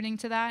contributing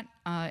to that.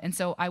 And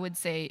so I would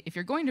say if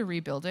you're going to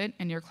rebuild it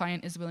and your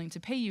client is willing to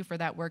pay you for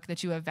that work,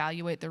 that you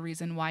evaluate the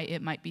reason why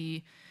it might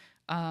be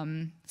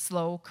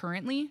slow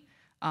currently.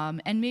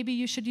 And maybe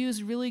you should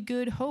use really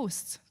good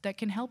hosts that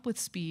can help with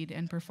speed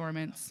and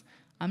performance.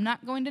 I'm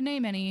not going to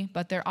name any,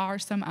 but there are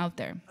some out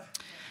there.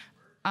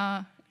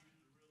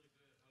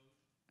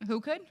 Who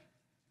could?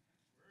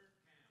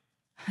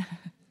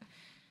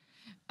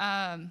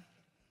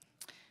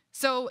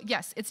 So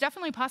yes, it's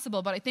definitely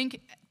possible, but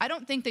I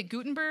don't think that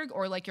Gutenberg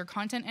or like your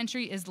content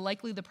entry is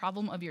likely the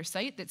problem of your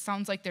site. It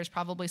sounds like there's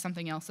probably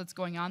something else that's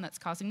going on that's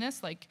causing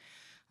this, like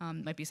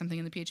might be something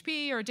in the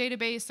PHP or a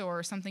database,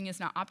 or something is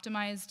not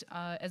optimized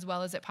as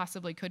well as it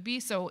possibly could be.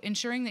 So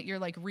ensuring that you're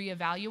like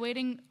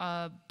reevaluating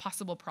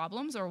possible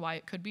problems or why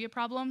it could be a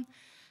problem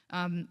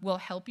will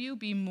help you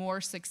be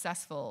more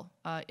successful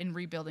in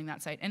rebuilding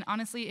that site. And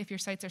honestly, if your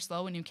sites are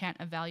slow and you can't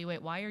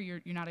evaluate why, or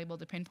you're not able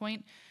to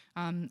pinpoint,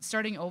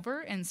 starting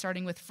over and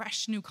starting with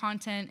fresh new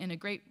content and a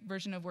great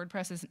version of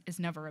WordPress is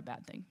never a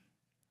bad thing.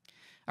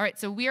 All right,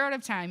 so we are out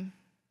of time.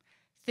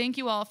 Thank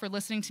you all for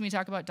listening to me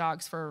talk about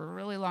dogs for a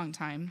really long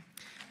time.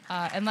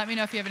 And let me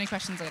know if you have any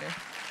questions later.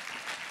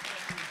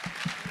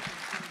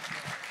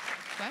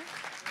 What?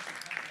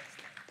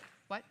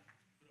 What?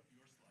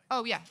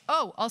 Oh, yeah.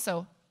 Oh,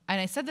 also, and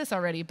I said this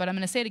already, but I'm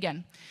going to say it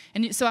again.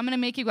 And so I'm going to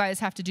make you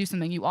guys have to do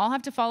something. You all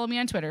have to follow me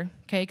on Twitter,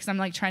 okay? Because I'm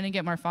like trying to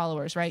get more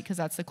followers, right? Because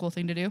that's the cool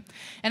thing to do.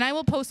 And I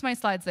will post my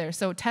slides there.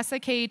 So Tessa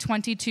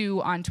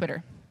K22 on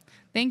Twitter.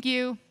 Thank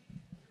you.